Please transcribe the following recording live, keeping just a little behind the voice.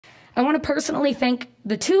I want to personally thank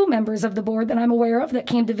the 2 members of the board that I'm aware of that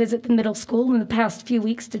came to visit the middle school in the past few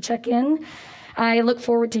weeks to check in. I look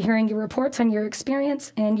forward to hearing your reports on your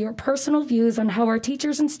experience and your personal views on how our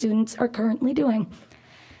teachers and students are currently doing.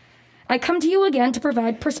 I come to you again to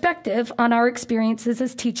provide perspective on our experiences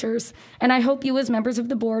as teachers, and I hope you as members of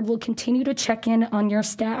the board will continue to check in on your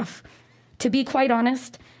staff. To be quite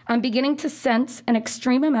honest, I'm beginning to sense an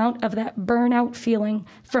extreme amount of that burnout feeling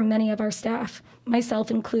from many of our staff, myself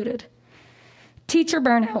included. Teacher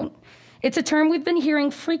burnout. It's a term we've been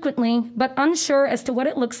hearing frequently, but unsure as to what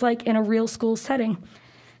it looks like in a real school setting.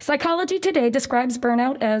 Psychology Today describes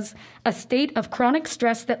burnout as a state of chronic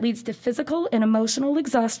stress that leads to physical and emotional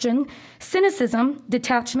exhaustion, cynicism,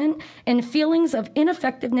 detachment, and feelings of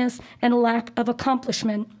ineffectiveness and lack of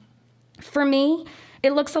accomplishment. For me,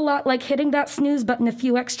 it looks a lot like hitting that snooze button a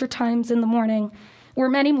few extra times in the morning, where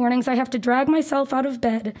many mornings I have to drag myself out of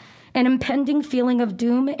bed, an impending feeling of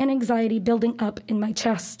doom and anxiety building up in my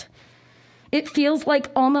chest. It feels like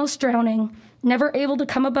almost drowning, never able to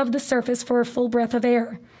come above the surface for a full breath of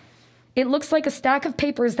air. It looks like a stack of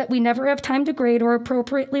papers that we never have time to grade or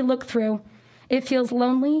appropriately look through. It feels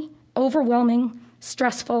lonely, overwhelming,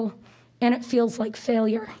 stressful, and it feels like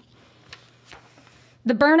failure.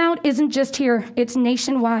 The burnout isn't just here, it's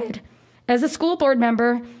nationwide. As a school board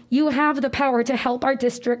member, you have the power to help our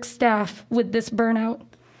district staff with this burnout.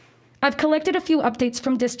 I've collected a few updates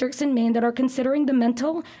from districts in Maine that are considering the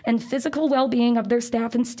mental and physical well-being of their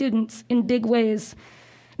staff and students in big ways.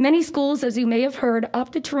 Many schools, as you may have heard,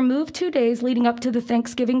 opted to remove 2 days leading up to the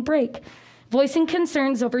Thanksgiving break, voicing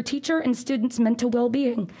concerns over teacher and students' mental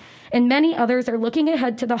well-being, and many others are looking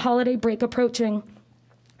ahead to the holiday break approaching.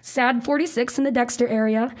 SAD 46 in the Dexter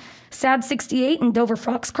area, SAD 68 in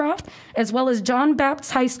Dover-Foxcroft, as well as John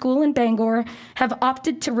Baptist High School in Bangor, have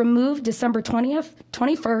opted to remove December 20th,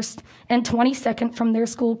 21st, and 22nd from their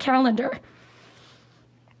school calendar,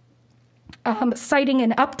 citing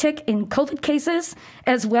an uptick in COVID cases,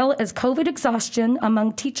 as well as COVID exhaustion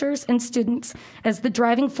among teachers and students as the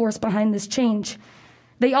driving force behind this change.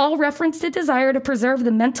 They all referenced a desire to preserve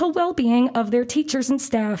the mental well-being of their teachers and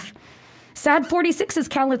staff. SAD 46's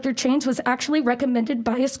calendar change was actually recommended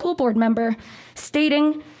by a school board member,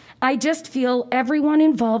 stating, "I just feel everyone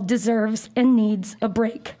involved deserves and needs a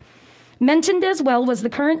break." Mentioned as well was the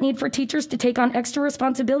current need for teachers to take on extra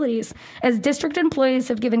responsibilities, as district employees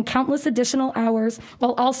have given countless additional hours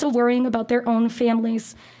while also worrying about their own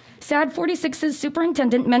families. SAD 46's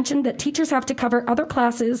superintendent mentioned that teachers have to cover other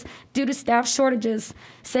classes due to staff shortages,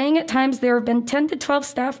 saying at times there have been 10 to 12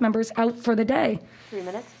 staff members out for the day. 3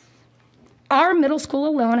 minutes. Our middle school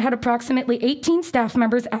alone had approximately 18 staff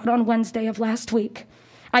members out on Wednesday of last week.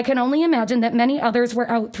 I can only imagine that many others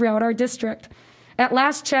were out throughout our district. At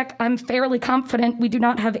last check, I'm fairly confident we do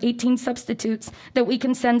not have 18 substitutes that we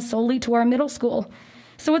can send solely to our middle school.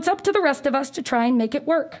 So it's up to the rest of us to try and make it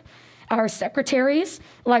work. Our secretaries,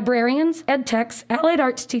 librarians, ed techs, allied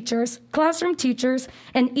arts teachers, classroom teachers,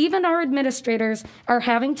 and even our administrators are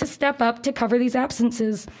having to step up to cover these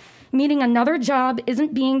absences, meaning another job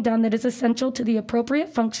isn't being done that is essential to the appropriate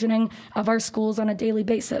functioning of our schools on a daily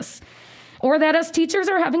basis, or that us teachers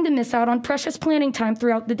are having to miss out on precious planning time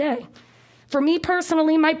throughout the day. For me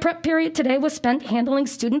personally, my prep period today was spent handling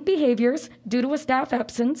student behaviors due to a staff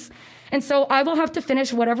absence, and so I will have to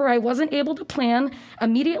finish whatever I wasn't able to plan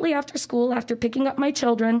immediately after school after picking up my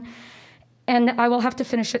children, and I will have to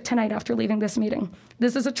finish it tonight after leaving this meeting.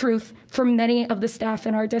 This is a truth for many of the staff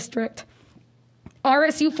in our district.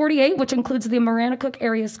 RSU 48, which includes the Maranacook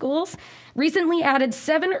area schools, recently added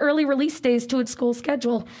 7 early release days to its school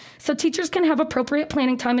schedule so teachers can have appropriate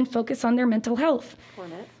planning time and focus on their mental health. 4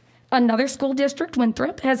 minutes. Another school district,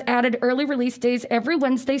 Winthrop, has added early release days every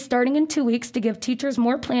Wednesday starting in 2 weeks to give teachers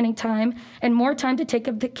more planning time and more time to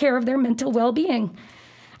take care of their mental well-being.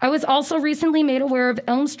 I was also recently made aware of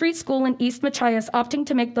Elm Street School in East Machias opting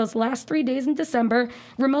to make those last 3 days in December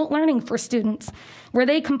remote learning for students, where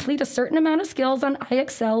they complete a certain amount of skills on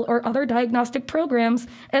IXL or other diagnostic programs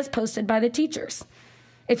as posted by the teachers.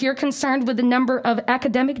 If you're concerned with the number of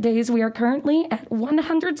academic days, we are currently at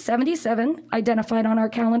 177 identified on our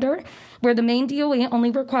calendar, where the main DOE only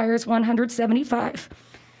requires 175.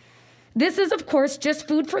 This is, of course, just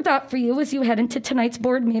food for thought for you as you head into tonight's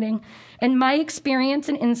board meeting, and my experience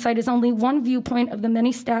and insight is only one viewpoint of the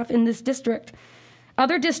many staff in this district.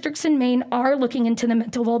 Other districts in Maine are looking into the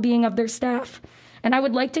mental well-being of their staff, and I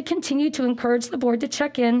would like to continue to encourage the board to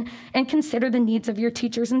check in and consider the needs of your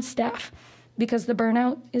teachers and staff, because the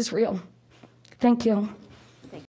burnout is real. Thank you.